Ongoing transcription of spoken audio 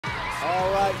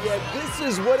All right, yeah, this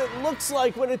is what it looks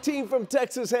like when a team from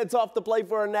Texas heads off to play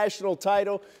for a national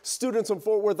title. Students from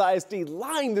Fort Worth ISD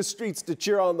lined the streets to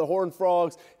cheer on the Horned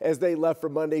Frogs as they left for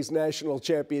Monday's national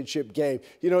championship game.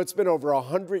 You know, it's been over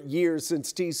 100 years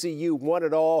since TCU won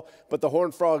it all, but the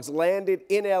Horned Frogs landed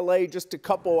in L.A. just a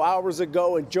couple hours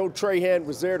ago, and Joe Trahan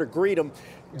was there to greet them.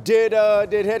 Did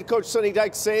head coach Sonny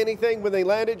Dykes say anything when they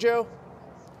landed, Joe?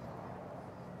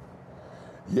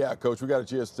 Yeah, Coach, we got a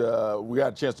chance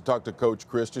to talk to Coach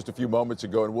Chris just a few moments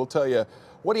ago, and we'll tell you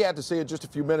what he had to say in just a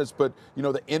few minutes. But, you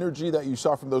know, the energy that you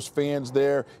saw from those fans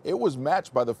there, it was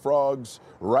matched by the Frogs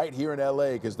right here in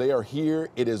L.A. because they are here.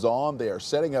 It is on. They are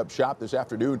setting up shop this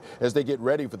afternoon as they get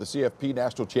ready for the CFP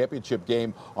National Championship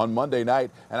game on Monday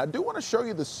night. And I do want to show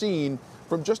you the scene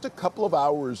from just a couple of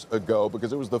hours ago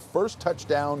because it was the first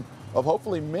touchdown of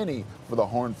hopefully many for the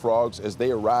Horned Frogs as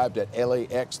they arrived at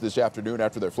LAX this afternoon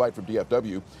after their flight from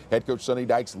DFW. Head coach Sonny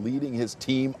Dykes leading his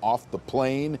team off the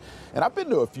plane. And I've been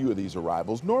to a few of these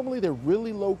arrivals. Normally they're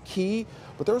really low key,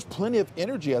 but there was plenty of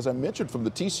energy, as I mentioned, from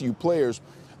the TCU players.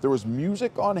 There was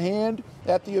music on hand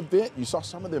at the event. You saw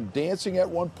some of them dancing at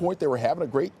one point. They were having a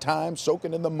great time,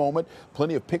 soaking in the moment.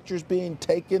 Plenty of pictures being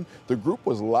taken. The group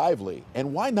was lively,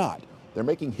 and why not? They're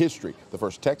making history, the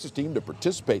first Texas team to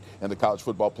participate in the college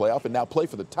football playoff and now play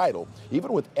for the title.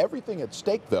 Even with everything at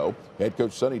stake, though, head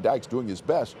coach Sonny Dykes doing his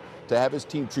best to have his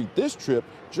team treat this trip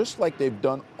just like they've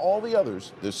done all the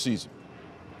others this season.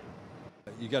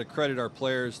 You got to credit our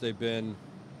players. They've been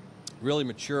really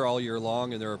mature all year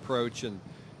long in their approach and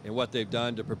what they've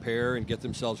done to prepare and get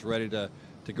themselves ready to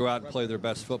go out and play their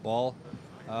best football.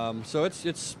 So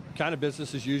it's kind of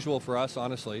business as usual for us,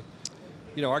 honestly.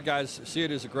 You know, our guys see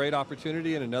it as a great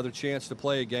opportunity and another chance to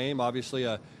play a game, obviously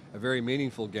a very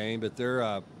meaningful game, but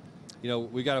they're, you know,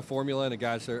 we got a formula and the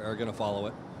guys are going to follow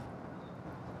it.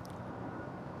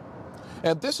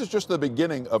 And this is just the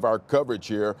beginning of our coverage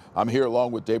here. I'm here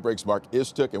along with Daybreak's Mark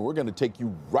Istuk, and we're going to take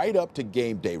you right up to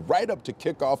game day, right up to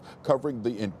kickoff, covering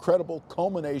the incredible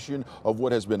culmination of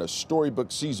what has been a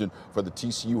storybook season for the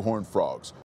TCU Horned Frogs.